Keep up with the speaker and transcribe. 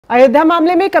अयोध्या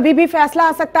मामले में कभी भी फैसला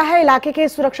आ सकता है। इलाके के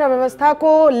सुरक्षा व्यवस्था को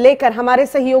लेकर हमारे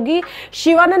सहयोगी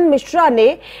शिवानंद मिश्रा ने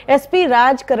एसपी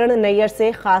राजकरण नैयर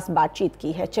से खास बातचीत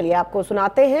की है। चलिए आपको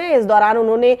सुनाते हैं। इस दौरान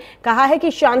उन्होंने कहा है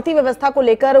कि शांति व्यवस्था को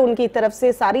लेकर उनकी तरफ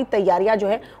से सारी तैयारियां जो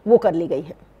है वो कर ली गई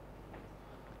है।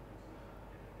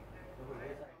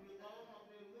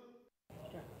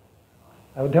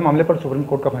 अयोध्या मामले पर सुप्रीम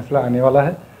कोर्ट का फैसला आने वाला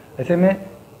है। ऐसे में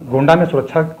गोंडा में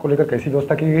सुरक्षा को लेकर कैसी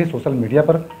व्यवस्था की गई, सोशल मीडिया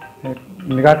पर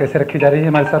निगाह कैसे रखी जा रही है।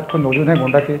 हमारे साथ कोई मौजूद हैं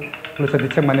गोंडा के पुलिस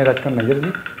अधीक्षक माननीय राजकरण नैयर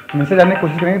जी। हम इनसे जानने की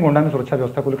कोशिश करेंगे गोंडा में सुरक्षा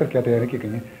व्यवस्था को लेकर क्या तैयारी की गई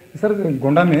है। सर,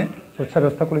 गोंडा में सुरक्षा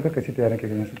व्यवस्था को लेकर कैसी तैयारी की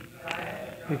गई है?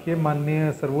 देखिए,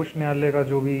 माननीय सर्वोच्च न्यायालय का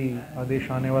जो भी आदेश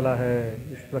आने वाला है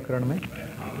इस प्रकरण में,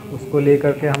 उसको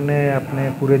लेकर के हमने अपने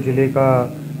पूरे ज़िले का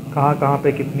कहाँ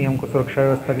पे कितनी हमको सुरक्षा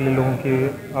व्यवस्था के लिए लोगों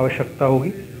की आवश्यकता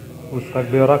होगी उसका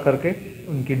ब्यौरा करके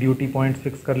उनकी ड्यूटी पॉइंट्स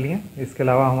फिक्स कर लिए। इसके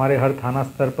अलावा हमारे हर थाना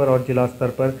स्तर पर और जिला स्तर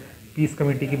पर पीस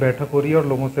कमेटी की बैठक हो रही है और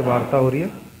लोगों से वार्ता हो रही है।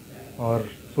 और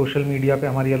सोशल मीडिया पे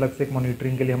हमारी अलग से एक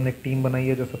मॉनिटरिंग के लिए हमने एक टीम बनाई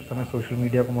है जो सब समय सोशल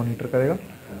मीडिया को मॉनिटर करेगा।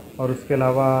 और उसके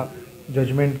अलावा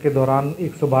जजमेंट के दौरान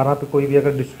 112 पे कोई भी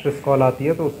अगर डिस्ट्रेस कॉल आती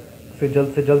है तो उससे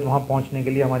जल्द से जल्द वहाँ पहुँचने के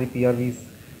लिए हमारी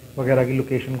PRVs वगैरह की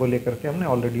लोकेशन को लेकर के हमने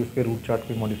ऑलरेडी उसके रूट चार्ट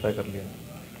को मॉडिफाई कर लिया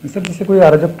है। सर, जैसे कोई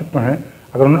अराजक तत्व है,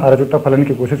 अगर उन्हें अराजकता फैलाने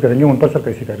की कोशिश करेंगे उन पर सर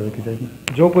कैसी कार्रवाई की जाएगी?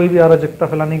 जो कोई भी अराजकता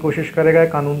फैलाने की कोशिश करेगा,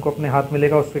 कानून को अपने हाथ में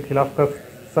लेगा, उसके खिलाफ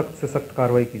सख्त से सख्त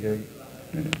कार्रवाई की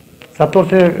जाएगी। साफ तौर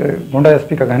से गोंडा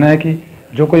SP का कहना है कि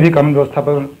जो कोई भी कानून व्यवस्था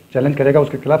पर चैलेंज करेगा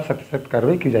उसके खिलाफ सख्त से सख्त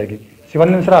कार्रवाई की जाएगी।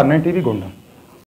 Shivanand Mishra, R9 TV, Gonda.